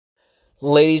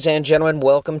Ladies and gentlemen,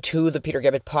 welcome to the Peter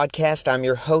Gabbett Podcast. I'm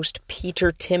your host,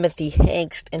 Peter Timothy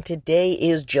Hangst, and today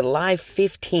is July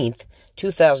 15th,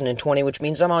 2020, which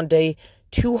means I'm on day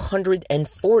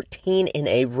 214 in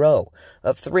a row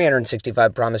of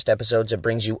 365 promised episodes that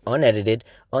brings you unedited,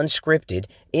 unscripted,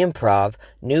 improv,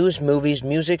 news, movies,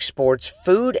 music, sports,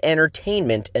 food,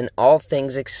 entertainment, and all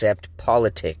things except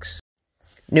politics.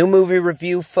 New movie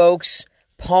review, folks.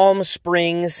 Palm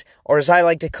Springs, or as I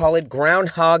like to call it,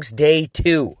 Groundhog's Day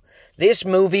 2. This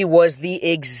movie was the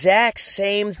exact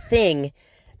same thing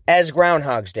as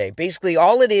Groundhog's Day. Basically,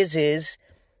 all it is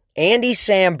Andy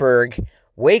Samberg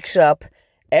wakes up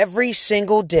every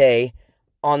single day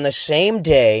on the same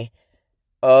day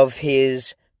of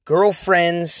his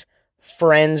girlfriend's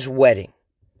friend's wedding.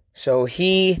 So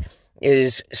he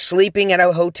is sleeping at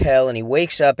a hotel, and he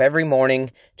wakes up every morning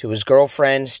to his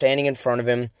girlfriend standing in front of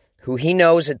him, who he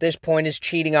knows at this point is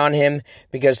cheating on him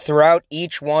because throughout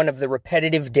each one of the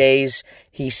repetitive days,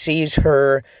 he sees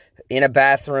her in a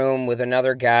bathroom with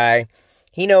another guy.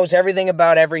 He knows everything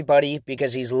about everybody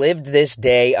because he's lived this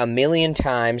day a million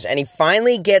times, and he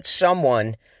finally gets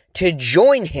someone to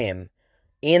join him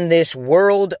in this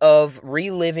world of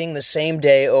reliving the same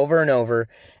day over and over,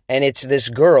 and it's this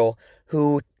girl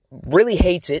who really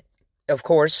hates it, of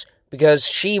course, because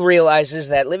she realizes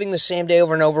that living the same day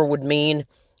over and over would mean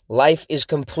life is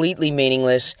completely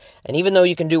meaningless, and even though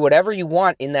you can do whatever you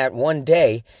want in that one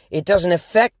day, it doesn't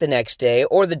affect the next day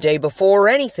or the day before or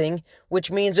anything, which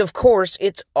means, of course,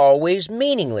 it's always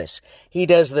meaningless. He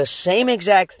does the same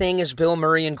exact thing as Bill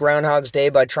Murray in Groundhog's Day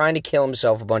by trying to kill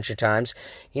himself a bunch of times.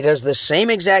 He does the same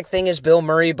exact thing as Bill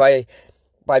Murray by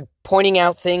pointing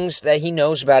out things that he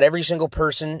knows about every single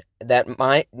person that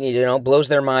might, blows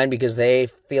their mind because they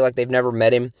feel like they've never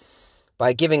met him,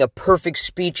 by giving a perfect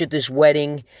speech at this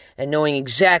wedding and knowing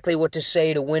exactly what to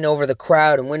say to win over the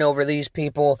crowd and win over these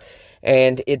people.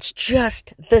 And it's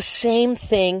just the same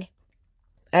thing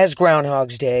as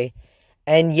Groundhog's Day.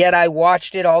 And yet I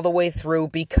watched it all the way through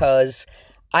because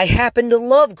I happen to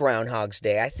love Groundhog's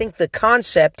Day. I think the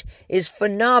concept is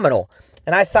phenomenal.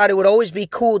 And I thought it would always be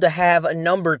cool to have a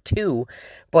number 2.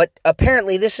 But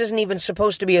apparently this isn't even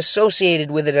supposed to be associated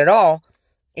with it at all.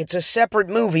 It's a separate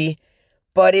movie,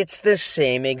 but it's the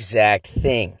same exact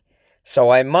thing.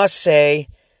 So I must say,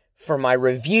 for my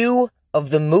review of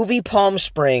the movie Palm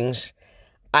Springs,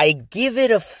 I give it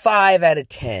a 5 out of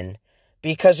 10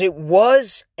 because it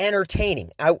was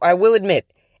entertaining. I will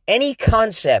admit, any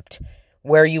concept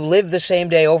where you live the same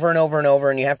day over and over and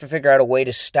over and you have to figure out a way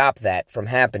to stop that from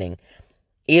happening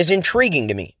is intriguing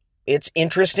to me. It's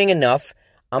interesting enough.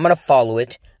 I'm going to follow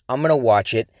it. I'm going to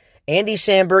watch it. Andy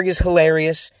Samberg is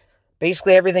hilarious.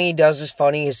 Basically, everything he does is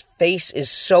funny. His face is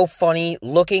so funny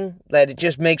looking that it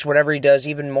just makes whatever he does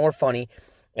even more funny.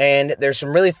 And there's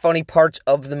some really funny parts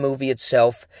of the movie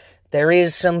itself. There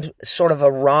is some sort of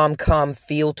a rom-com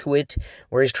feel to it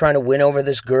where he's trying to win over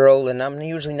this girl. And I'm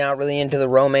usually not really into the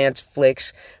romance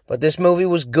flicks, but this movie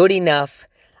was good enough.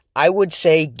 I would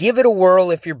say give it a whirl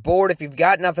if you're bored, if you've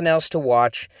got nothing else to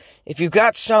watch. If you've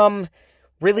got some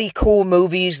really cool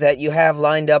movies that you have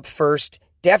lined up first,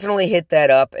 definitely hit that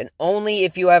up, and only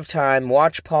if you have time,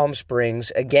 watch Palm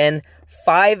Springs. Again,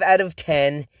 5 out of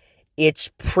 10. It's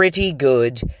pretty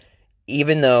good,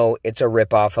 even though it's a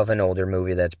ripoff of an older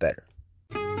movie that's better.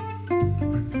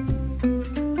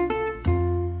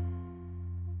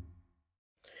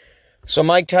 So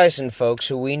Mike Tyson, folks,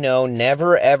 who we know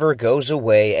never ever goes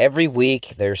away. Every week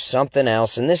there's something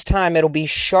else, and this time it'll be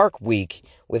Shark Week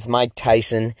with Mike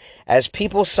Tyson, as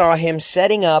people saw him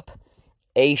setting up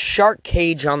a shark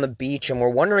cage on the beach, and we're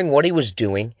wondering what he was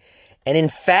doing. And in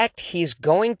fact, he's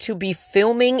going to be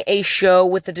filming a show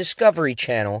with the Discovery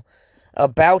Channel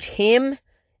about him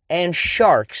and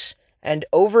sharks and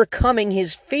overcoming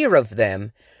his fear of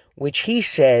them, which he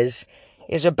says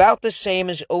is about the same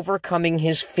as overcoming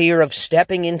his fear of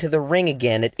stepping into the ring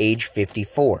again at age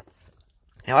 54.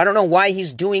 Now, I don't know why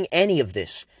he's doing any of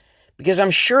this, because I'm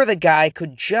sure the guy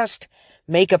could just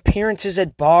make appearances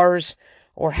at bars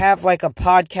or have like a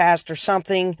podcast or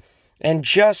something and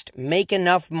just make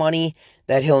enough money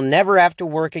that he'll never have to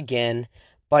work again.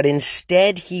 But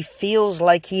instead, he feels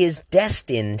like he is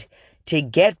destined to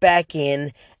get back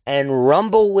in and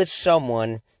rumble with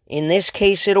someone. In this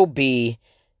case, it'll be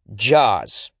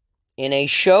Jaws. In a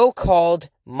show called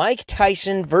Mike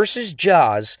Tyson versus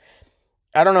Jaws.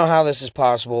 I don't know how this is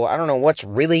possible. I don't know what's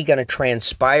really going to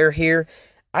transpire here.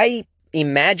 I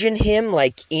imagine him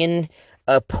like in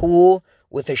a pool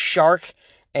with a shark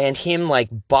and him like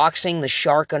boxing the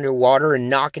shark underwater and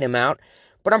knocking him out.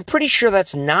 But I'm pretty sure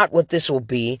that's not what this will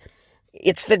be.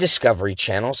 it's the Discovery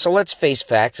Channel, so let's face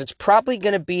facts. It's probably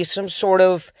going to be some sort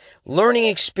of learning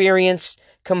experience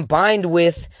combined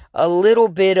with a little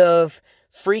bit of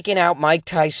freaking out Mike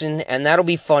Tyson, and that'll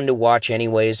be fun to watch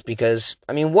anyways, because,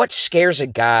 I mean, what scares a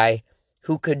guy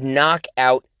who could knock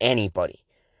out anybody?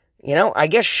 You know, I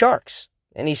guess sharks.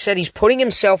 And he said he's putting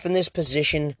himself in this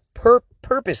position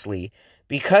purposely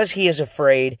because he is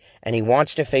afraid and he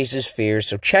wants to face his fears.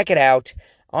 So check it out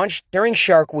during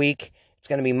Shark Week. It's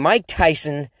going to be Mike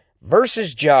Tyson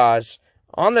versus Jaws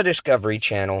on the Discovery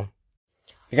Channel.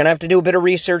 You're going to have to do a bit of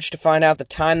research to find out the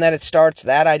time that it starts.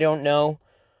 That I don't know.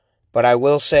 But I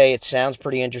will say it sounds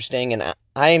pretty interesting, and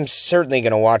I am certainly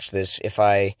going to watch this if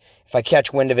I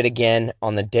catch wind of it again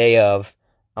on the day of.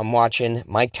 I'm watching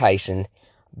Mike Tyson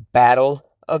battle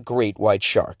a great white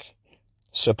shark.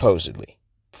 Supposedly.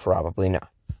 Probably not.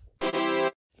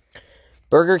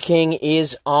 Burger King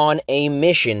is on a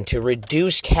mission to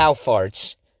reduce cow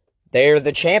farts. They're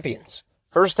the champions.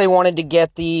 First they wanted to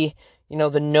get the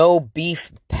no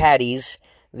beef patties,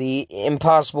 the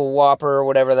Impossible Whopper or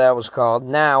whatever that was called.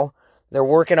 Now they're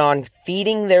working on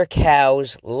feeding their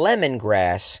cows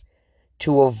lemongrass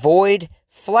to avoid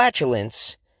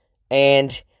flatulence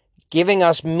and giving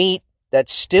us meat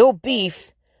that's still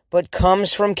beef but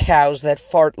comes from cows that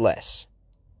fart less.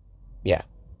 Yeah,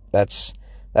 that's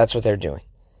what they're doing.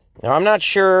 Now, I'm not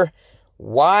sure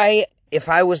why, if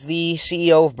I was the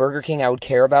CEO of Burger King, I would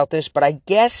care about this, but I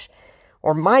guess,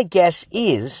 or my guess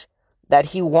is, that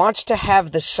he wants to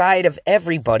have the side of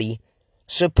everybody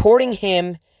supporting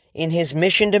him in his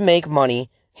mission to make money,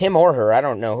 him or her, I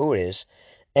don't know who it is,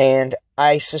 and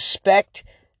I suspect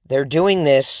they're doing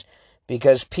this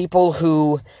because people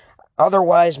who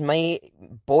otherwise may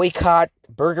boycott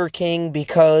Burger King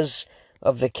because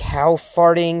of the cow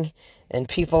farting, and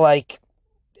people like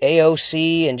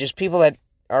AOC and just people that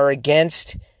are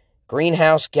against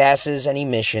greenhouse gases and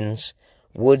emissions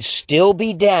would still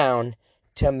be down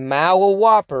to mow a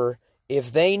Whopper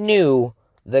if they knew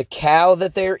the cow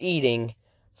that they're eating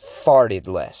farted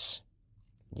less.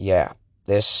 Yeah,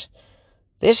 this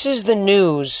is the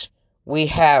news we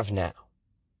have now,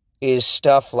 is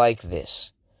stuff like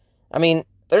this. I mean,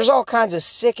 there's all kinds of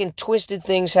sick and twisted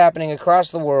things happening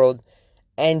across the world,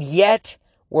 and yet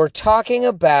we're talking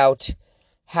about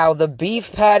how the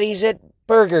beef patties at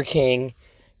Burger King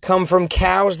come from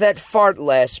cows that fart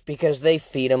less because they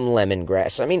feed them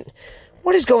lemongrass. I mean,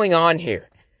 what is going on here?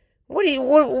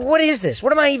 What is this?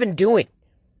 What am I even doing?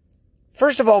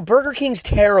 First of all, Burger King's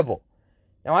terrible.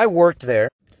 Now, I worked there,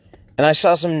 and I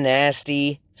saw some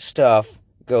nasty stuff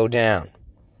go down.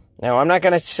 Now, I'm not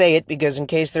going to say it because in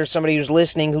case there's somebody who's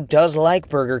listening who does like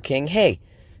Burger King, hey,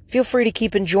 feel free to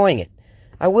keep enjoying it.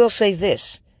 I will say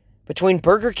this. Between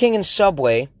Burger King and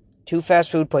Subway, two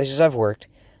fast food places I've worked,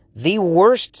 the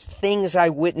worst things I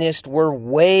witnessed were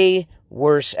way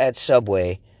worse at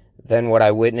Subway than what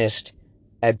I witnessed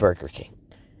at Burger King.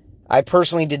 I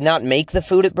personally did not make the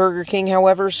food at Burger King,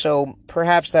 however, so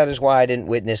perhaps that is why I didn't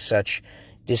witness such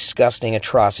disgusting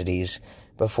atrocities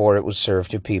before it was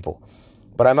served to people.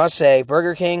 But I must say,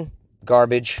 Burger King,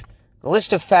 garbage. The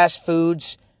list of fast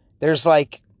foods, there's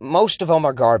most of them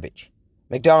are garbage.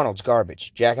 McDonald's,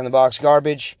 garbage. Jack in the Box,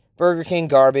 garbage. Burger King,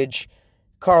 garbage.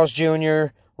 Carl's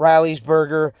Jr., Riley's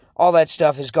Burger, all that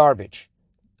stuff is garbage.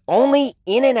 Only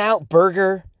In-N-Out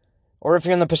Burger, or if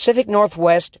you're in the Pacific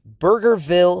Northwest,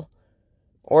 Burgerville,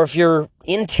 or if you're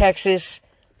in Texas,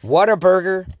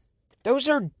 Whataburger, those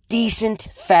are decent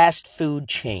fast food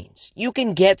chains. You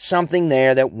can get something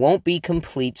there that won't be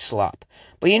complete slop.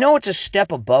 But you know what's a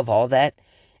step above all that?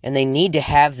 And they need to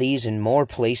have these in more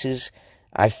places.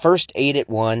 I first ate at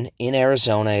one in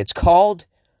Arizona. It's called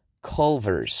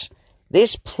Culver's.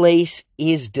 This place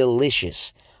is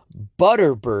delicious.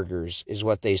 Butter burgers is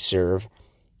what they serve.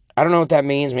 I don't know what that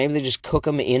means. Maybe they just cook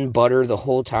them in butter the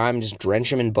whole time, just drench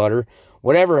them in butter.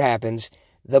 Whatever happens,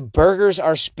 the burgers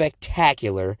are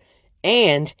spectacular,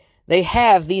 and they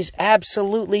have these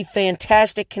absolutely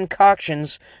fantastic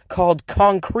concoctions called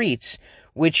concretes,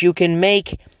 which you can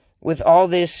make with all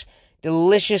this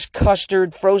delicious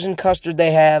custard, frozen custard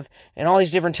they have, and all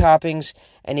these different toppings,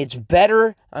 and it's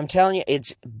better, I'm telling you,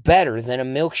 it's better than a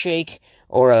milkshake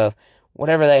or a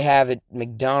whatever they have at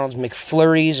McDonald's,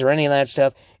 McFlurries, or any of that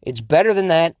stuff. It's better than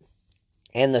that,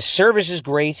 and the service is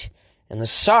great, and the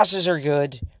sauces are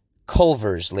good.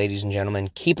 Culver's, ladies and gentlemen.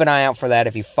 Keep an eye out for that.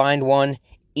 If you find one,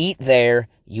 eat there.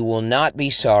 You will not be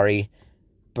sorry.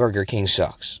 Burger King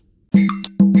sucks.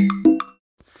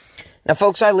 Now,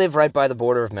 folks, I live right by the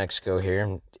border of Mexico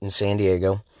here in San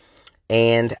Diego,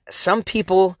 and some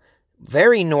people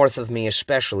very north of me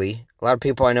especially, a lot of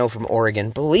people I know from Oregon,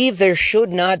 believe there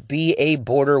should not be a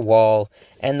border wall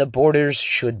and the borders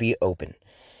should be open.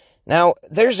 Now,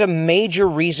 there's a major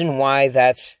reason why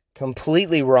that's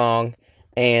completely wrong,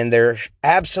 and there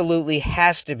absolutely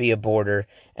has to be a border,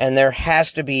 and there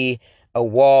has to be a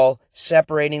wall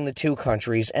separating the two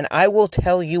countries, and I will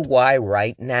tell you why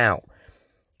right now.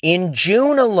 In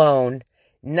June alone,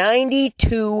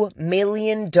 $92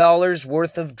 million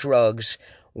worth of drugs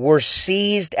were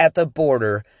seized at the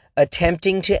border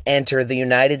attempting to enter the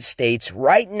United States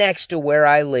right next to where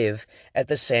I live at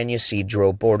the San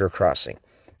Ysidro border crossing.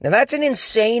 Now, that's an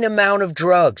insane amount of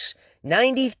drugs.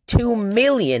 92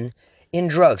 million in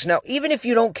drugs. Now, even if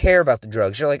you don't care about the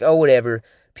drugs, you're like, oh, whatever,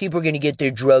 people are going to get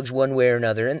their drugs one way or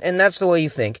another, and that's the way you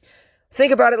think.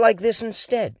 Think about it like this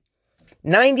instead.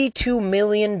 $92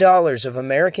 million of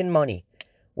American money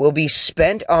will be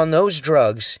spent on those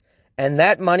drugs, and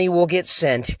that money will get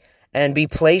sent and be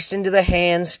placed into the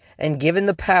hands and given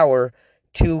the power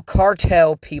to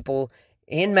cartel people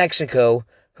in Mexico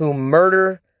who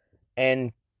murder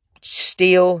and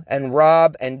steal and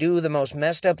rob and do the most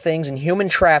messed up things and human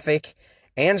traffic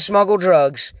and smuggle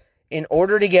drugs in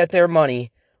order to get their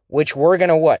money, which we're going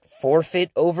to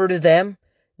forfeit over to them?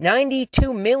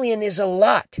 92 million is a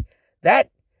lot. That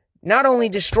not only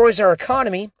destroys our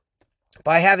economy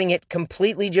by having it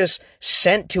completely just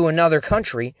sent to another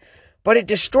country, but it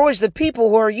destroys the people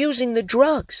who are using the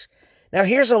drugs. Now,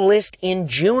 here's a list in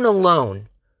June alone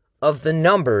of the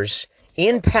numbers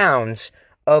in pounds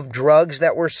of drugs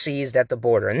that were seized at the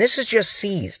border. And this is just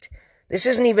seized. This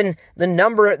isn't even the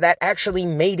number that actually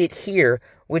made it here,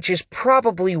 which is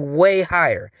probably way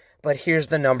higher. But here's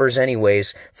the numbers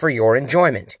anyways for your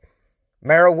enjoyment.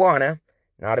 Marijuana,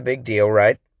 not a big deal,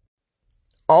 right?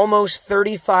 Almost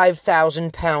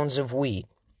 35,000 pounds of weed.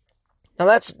 Now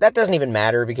that doesn't even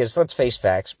matter because let's face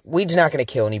facts. Weed's not going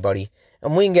to kill anybody.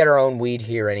 And we can get our own weed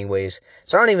here anyways.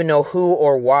 So I don't even know who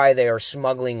or why they are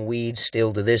smuggling weed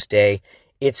still to this day.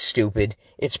 It's stupid.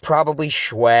 It's probably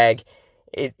swag.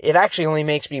 It actually only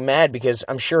makes me mad because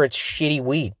I'm sure it's shitty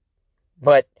weed.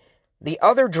 But the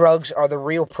other drugs are the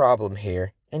real problem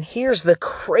here. And here's the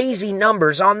crazy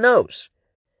numbers on those.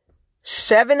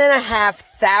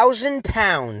 7,500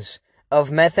 pounds of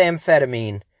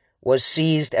methamphetamine was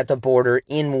seized at the border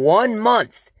in 1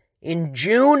 month, in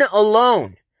June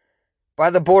alone,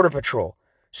 by the Border Patrol.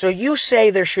 So you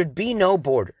say there should be no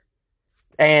border.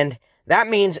 And that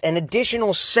means an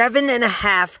additional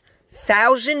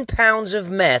 7,500 pounds of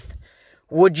meth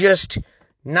would just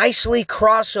nicely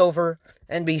cross over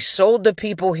and be sold to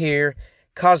people here,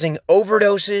 causing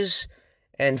overdoses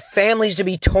and families to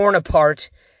be torn apart,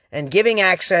 and giving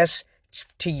access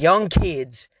to young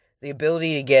kids the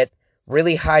ability to get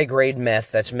really high-grade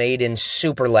meth that's made in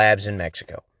super labs in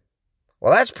Mexico.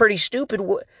 Well, that's pretty stupid.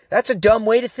 That's a dumb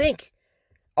way to think.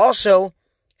 Also,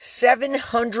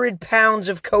 700 pounds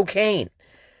of cocaine.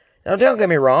 Now, don't get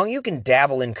me wrong, you can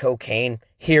dabble in cocaine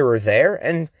here or there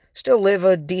and still live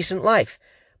a decent life.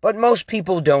 But most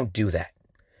people don't do that.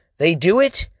 They do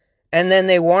it, and then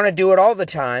they want to do it all the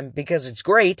time because it's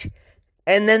great,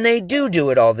 and then they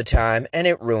do it all the time, and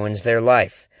it ruins their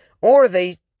life. Or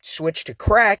they switch to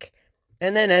crack,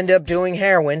 and then end up doing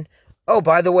heroin. Oh,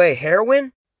 by the way,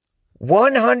 heroin?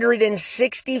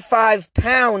 165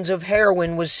 pounds of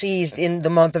heroin was seized in the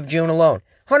month of June alone.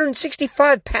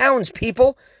 165 pounds,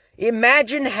 people!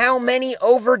 Imagine how many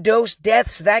overdose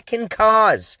deaths that can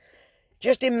cause.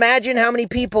 Just imagine how many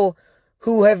people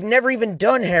who have never even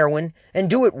done heroin and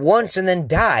do it once and then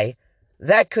die,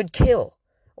 that could kill.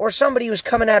 Or somebody who's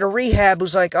coming out of rehab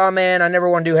who's like, oh man, I never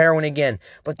want to do heroin again.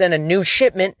 But then a new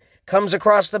shipment comes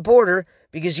across the border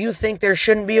because you think there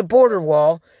shouldn't be a border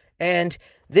wall. And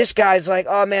this guy's like,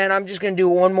 oh man, I'm just going to do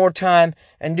it one more time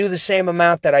and do the same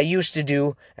amount that I used to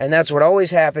do. And that's what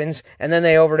always happens. And then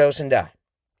they overdose and die.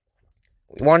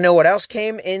 You want to know what else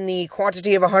came in the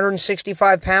quantity of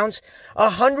 165 pounds?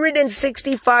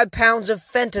 165 pounds of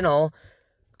fentanyl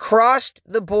crossed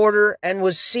the border and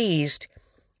was seized.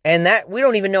 And that, we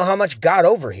don't even know how much got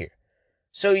over here.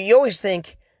 So you always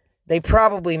think they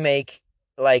probably make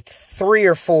like 3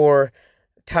 or 4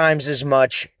 times as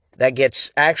much that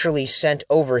gets actually sent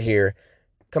over here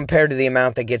compared to the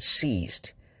amount that gets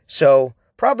seized. So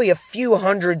probably a few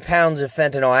 100 pounds of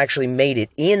fentanyl actually made it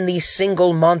in the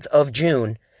single month of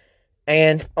June,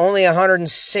 and only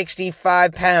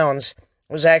 165 pounds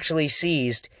was actually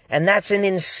seized. And that's an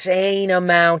insane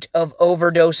amount of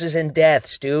overdoses and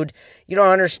deaths, dude. You don't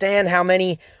understand how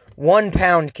many 1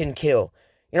 pound can kill.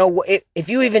 You know, if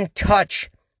you even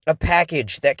touch a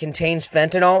package that contains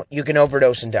fentanyl, you can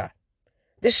overdose and die.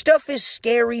 This stuff is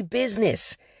scary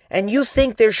business. and you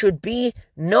think there should be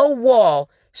no wall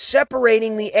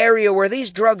separating the area where these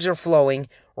drugs are flowing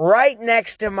right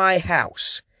next to my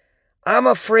house. I'm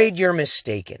afraid you're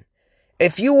mistaken.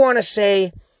 If you want to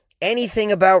say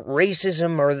anything about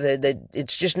racism or that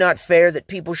it's just not fair that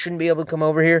people shouldn't be able to come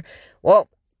over here, well,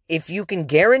 if you can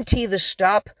guarantee the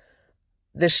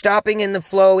stopping and the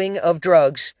flowing of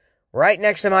drugs right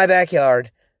next to my backyard,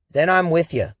 then I'm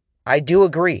with you. I do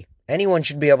agree. Anyone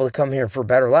should be able to come here for a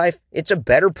better life. It's a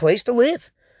better place to live.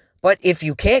 But if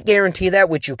you can't guarantee that,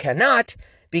 which you cannot,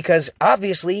 because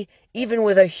obviously, even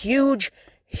with a huge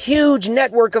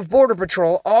network of Border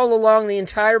Patrol all along the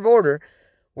entire border,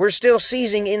 we're still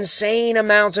seizing insane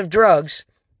amounts of drugs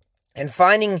and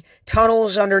finding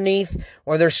tunnels underneath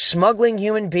where they're smuggling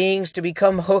human beings to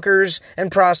become hookers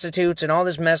and prostitutes and all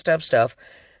this messed up stuff.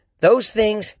 Those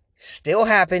things still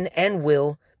happen and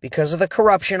will because of the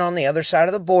corruption on the other side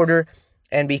of the border,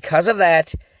 and because of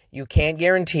that, you can't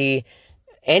guarantee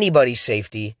anybody's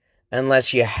safety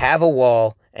unless you have a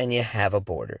wall and you have a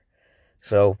border.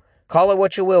 So, call it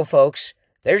what you will, folks.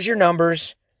 There's your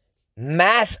numbers.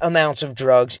 Mass amounts of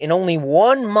drugs in only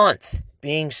 1 month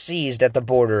being seized at the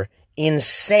border.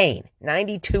 Insane.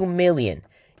 92 million.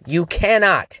 You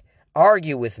cannot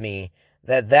argue with me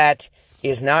that that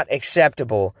is not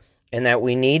acceptable and that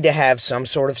we need to have some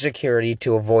sort of security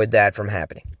to avoid that from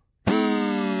happening.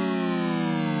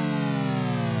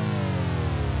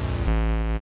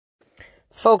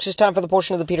 Folks, it's time for the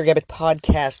portion of the Peter Gabbett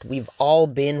podcast we've all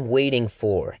been waiting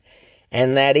for.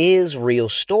 And that is Real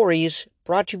Stories,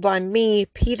 brought to you by me,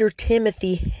 Peter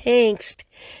Timothy Hangst,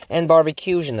 and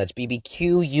Barbecusion. That's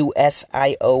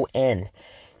BBQUSION.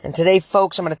 And today,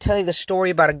 folks, I'm going to tell you the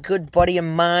story about a good buddy of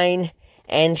mine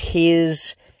and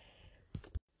his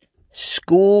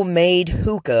school-made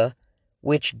hookah,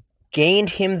 which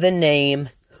gained him the name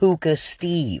Hookah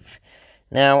Steve.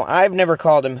 Now, I've never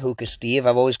called him Hookah Steve.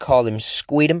 I've always called him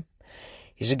Squeedum.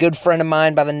 He's a good friend of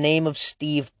mine by the name of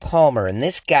Steve Palmer, and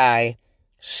this guy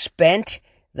spent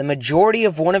the majority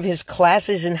of one of his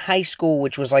classes in high school,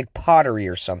 which was like pottery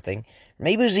or something,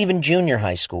 maybe it was even junior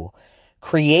high school,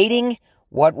 creating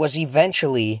what was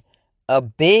eventually a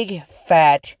big,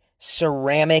 fat,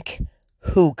 ceramic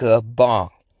hookah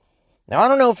bong. Now, I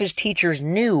don't know if his teachers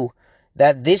knew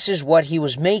that this is what he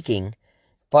was making,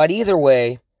 but either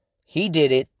way, he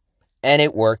did it, and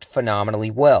it worked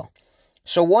phenomenally well.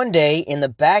 So one day, in the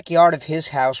backyard of his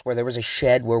house where there was a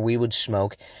shed where we would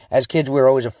smoke, as kids we were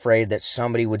always afraid that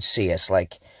somebody would see us.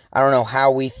 Like, I don't know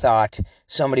how we thought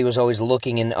somebody was always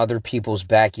looking in other people's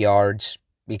backyards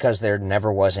because there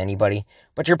never was anybody.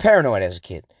 But you're paranoid as a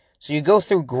kid. So you go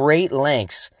through great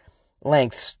lengths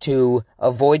to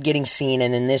avoid getting seen,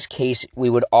 and in this case,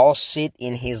 we would all sit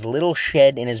in his little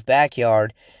shed in his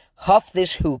backyard, huff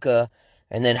this hookah,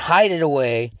 and then hide it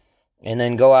away, and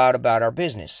then go out about our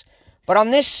business. But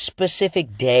on this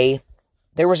specific day,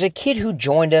 there was a kid who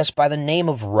joined us by the name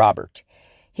of Robert.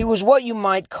 He was what you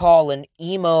might call an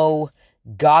emo,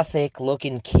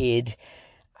 gothic-looking kid.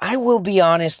 I will be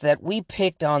honest that we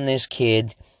picked on this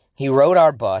kid. He rode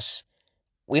our bus.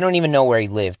 We don't even know where he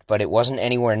lived, but it wasn't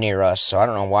anywhere near us, so I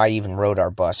don't know why he even rode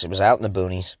our bus. It was out in the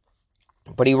boonies.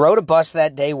 But he rode a bus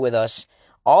that day with us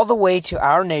all the way to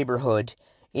our neighborhood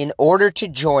in order to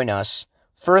join us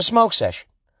for a smoke session.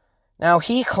 Now,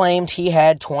 he claimed he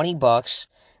had $20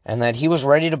 and that he was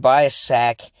ready to buy a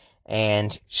sack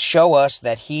and show us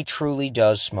that he truly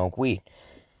does smoke weed.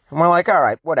 And we're like, all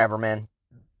right, whatever, man.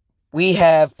 We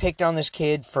have picked on this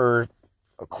kid for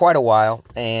quite a while,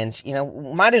 and,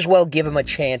 might as well give him a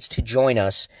chance to join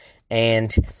us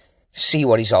and see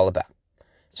what he's all about.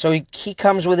 So he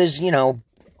comes with his,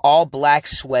 all black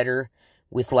sweater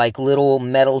with like little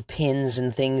metal pins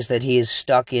and things that he has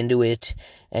stuck into it,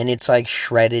 and it's like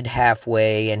shredded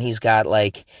halfway, and he's got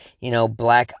like,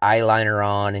 black eyeliner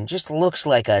on, and just looks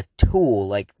like a tool,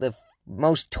 like the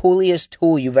most tooliest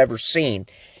tool you've ever seen.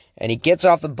 And he gets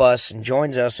off the bus and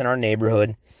joins us in our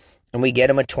neighborhood, and we get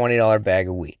him a $20 bag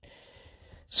of weed.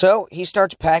 So he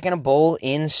starts packing a bowl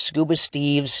in Scuba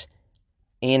Steve's,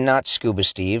 not Scuba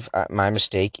Steve, my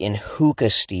mistake, in Hookah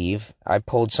Steve. I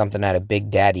pulled something out of Big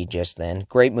Daddy just then.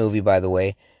 Great movie, by the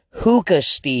way. Hookah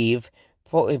Steve.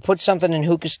 He puts something in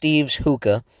Hookah Steve's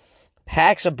hookah,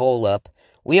 packs a bowl up.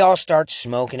 We all start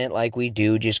smoking it like we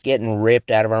do, just getting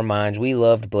ripped out of our minds. We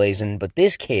loved blazing, but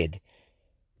this kid,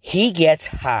 he gets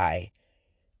high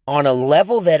on a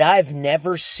level that I've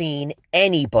never seen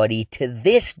anybody to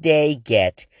this day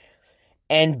get,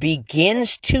 and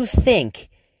begins to think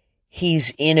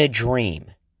he's in a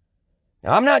dream.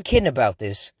 Now, I'm not kidding about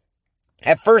this.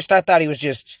 At first, I thought he was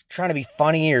just trying to be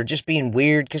funny or just being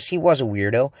weird, because he was a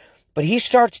weirdo. But he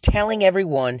starts telling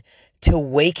everyone to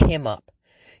wake him up.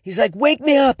 He's like, wake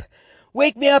me up,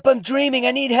 I'm dreaming,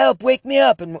 I need help, wake me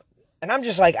up. And I'm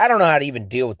just like, I don't know how to even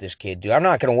deal with this kid, dude. I'm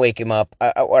not going to wake him up,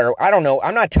 or I don't know,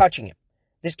 I'm not touching him.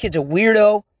 This kid's a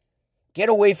weirdo. Get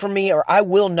away from me, or I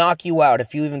will knock you out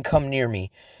if you even come near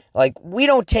me. Like, we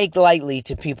don't take lightly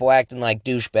to people acting like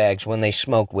douchebags when they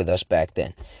smoked with us back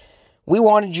then. We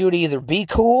wanted you to either be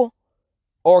cool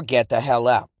or get the hell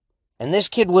out. And this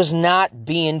kid was not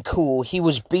being cool. He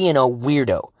was being a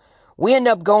weirdo. We end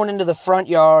up going into the front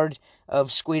yard of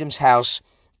Squeedum's house,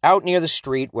 out near the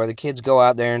street where the kids go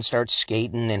out there and start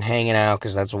skating and hanging out,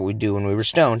 because that's what we do when we were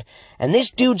stoned. And this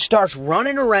dude starts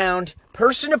running around,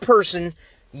 person to person,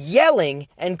 yelling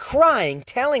and crying,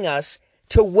 telling us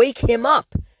to wake him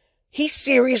up. He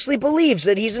seriously believes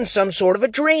that he's in some sort of a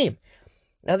dream.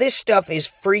 Now, this stuff is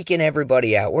freaking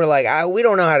everybody out. We're like, we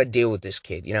don't know how to deal with this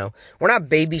kid, you know? We're not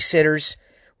babysitters.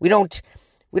 We don't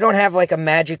have like a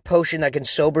magic potion that can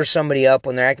sober somebody up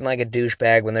when they're acting like a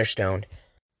douchebag when they're stoned.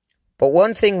 But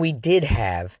one thing we did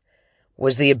have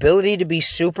was the ability to be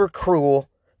super cruel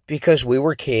because we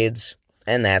were kids,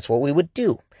 and that's what we would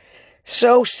do.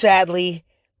 So, sadly,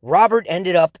 Robert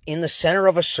ended up in the center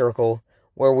of a circle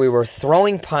where we were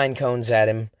throwing pine cones at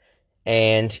him,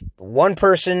 and one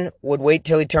person would wait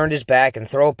till he turned his back and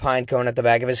throw a pine cone at the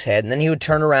back of his head, and then he would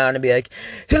turn around and be like,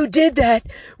 who did that?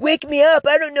 Wake me up,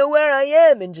 I don't know where I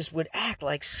am, and just would act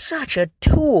like such a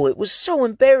tool. It was so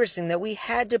embarrassing that we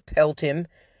had to pelt him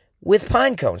with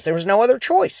pine cones. There was no other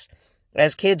choice.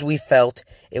 As kids, we felt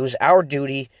it was our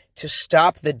duty to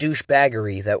stop the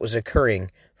douchebaggery that was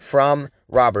occurring from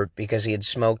Robert because he had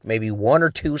smoked maybe one or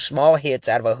two small hits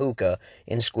out of a hookah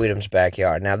in Squeedum's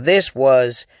backyard. Now, this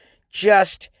was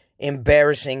just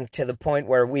embarrassing to the point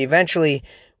where we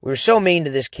were so mean to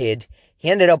this kid, he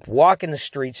ended up walking the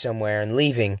street somewhere and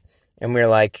leaving, and we were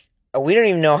like, we didn't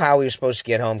even know how he was supposed to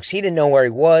get home because he didn't know where he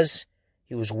was.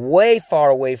 He was way far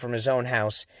away from his own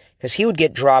house because he would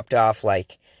get dropped off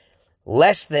like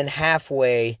less than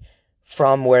halfway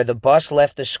from where the bus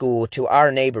left the school to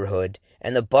our neighborhood,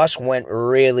 and the bus went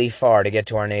really far to get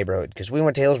to our neighborhood because we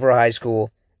went to Hillsborough High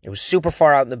School. It was super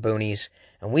far out in the boonies,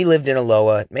 and we lived in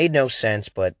Aloha. It made no sense,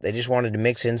 but they just wanted to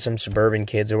mix in some suburban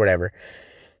kids or whatever.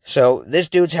 So this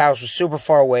dude's house was super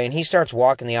far away, and he starts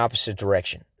walking the opposite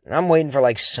direction. And I'm waiting for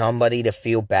like somebody to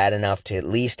feel bad enough to at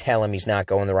least tell him he's not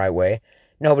going the right way.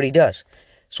 Nobody does.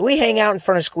 So we hang out in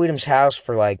front of Squeedum's house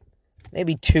for like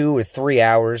maybe 2 or 3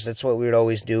 hours. That's what we would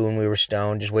always do when we were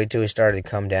stoned. Just wait till he started to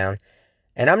come down.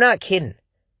 And I'm not kidding.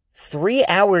 3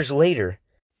 hours later,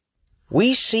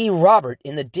 we see Robert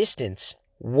in the distance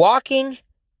walking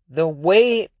the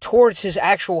way towards his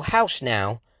actual house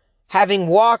now, having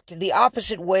walked the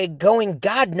opposite way, going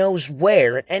God knows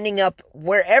where, and ending up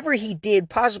wherever he did,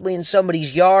 possibly in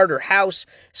somebody's yard or house,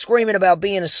 screaming about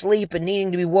being asleep and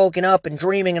needing to be woken up and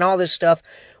dreaming and all this stuff.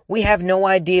 We have no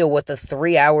idea what the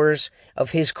 3 hours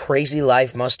of his crazy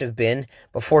life must have been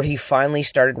before he finally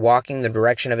started walking the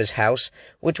direction of his house,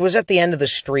 which was at the end of the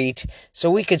street,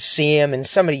 so we could see him, and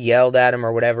somebody yelled at him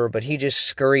or whatever, but he just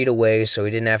scurried away so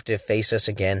he didn't have to face us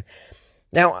again.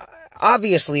 Now,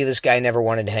 obviously, this guy never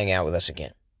wanted to hang out with us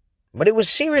again, but it was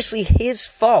seriously his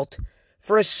fault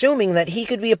for assuming that he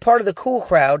could be a part of the cool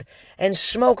crowd and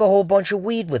smoke a whole bunch of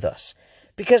weed with us.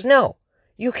 Because no,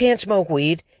 you can't smoke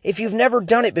weed. If you've never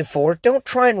done it before, don't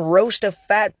try and roast a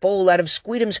fat bowl out of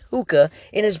Squeedum's hookah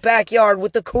in his backyard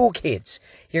with the cool kids.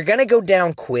 You're gonna go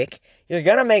down quick, you're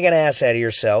gonna make an ass out of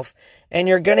yourself, and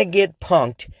you're gonna get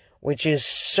punked, which is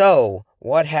so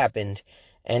what happened.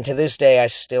 And to this day, I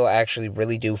still actually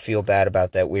really do feel bad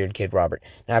about that weird kid, Robert.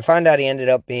 Now, I found out he ended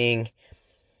up being,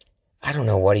 I don't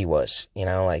know what he was, you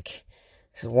know, like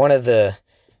one of the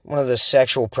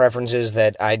sexual preferences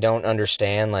that I don't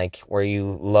understand, like where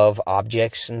you love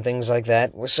objects and things like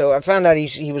that. So I found out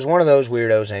he was one of those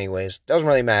weirdos anyways. Doesn't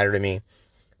really matter to me.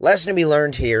 Lesson to be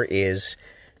learned here is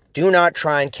do not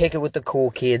try and kick it with the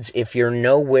cool kids if you're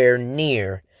nowhere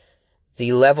near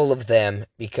the level of them,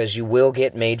 because you will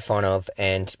get made fun of,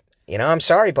 and, you know, I'm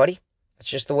sorry, buddy. It's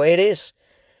just the way it is.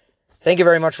 Thank you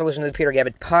very much for listening to the Peter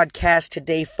Gabbett podcast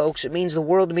today, folks. It means the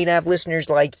world to me to have listeners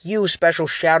like you. Special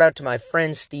shout out to my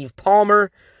friend Steve Palmer,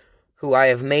 who I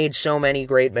have made so many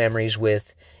great memories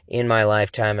with in my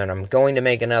lifetime, and I'm going to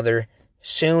make another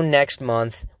soon next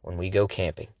month when we go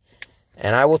camping.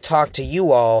 And I will talk to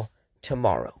you all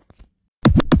tomorrow.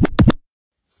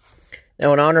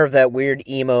 Now, in honor of that weird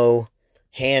emo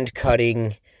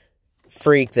hand-cutting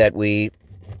freak that we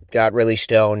got really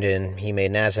stoned and he made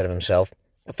an ass out of himself,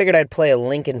 I figured I'd play a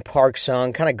Linkin Park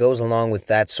song. Kind of goes along with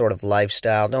that sort of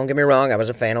lifestyle. Don't get me wrong, I was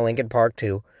a fan of Linkin Park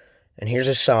too. And here's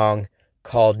a song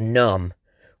called Numb,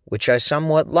 which I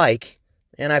somewhat like,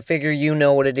 And I figure you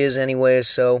know what it is anyway,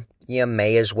 so you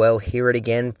may as well hear it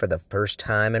again for the first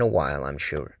time in a while, I'm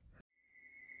sure.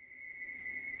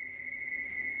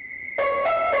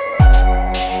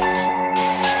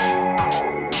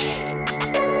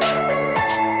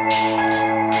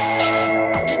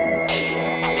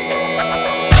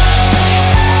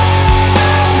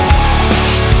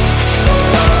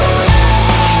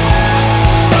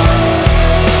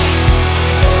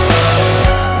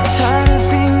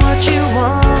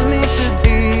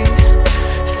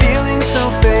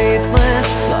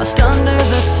 Lost under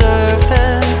the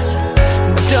surface.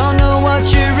 Don't know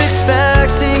what you're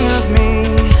expecting of me,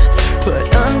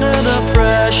 put under the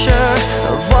pressure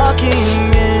of walking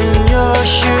in your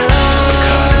shoes.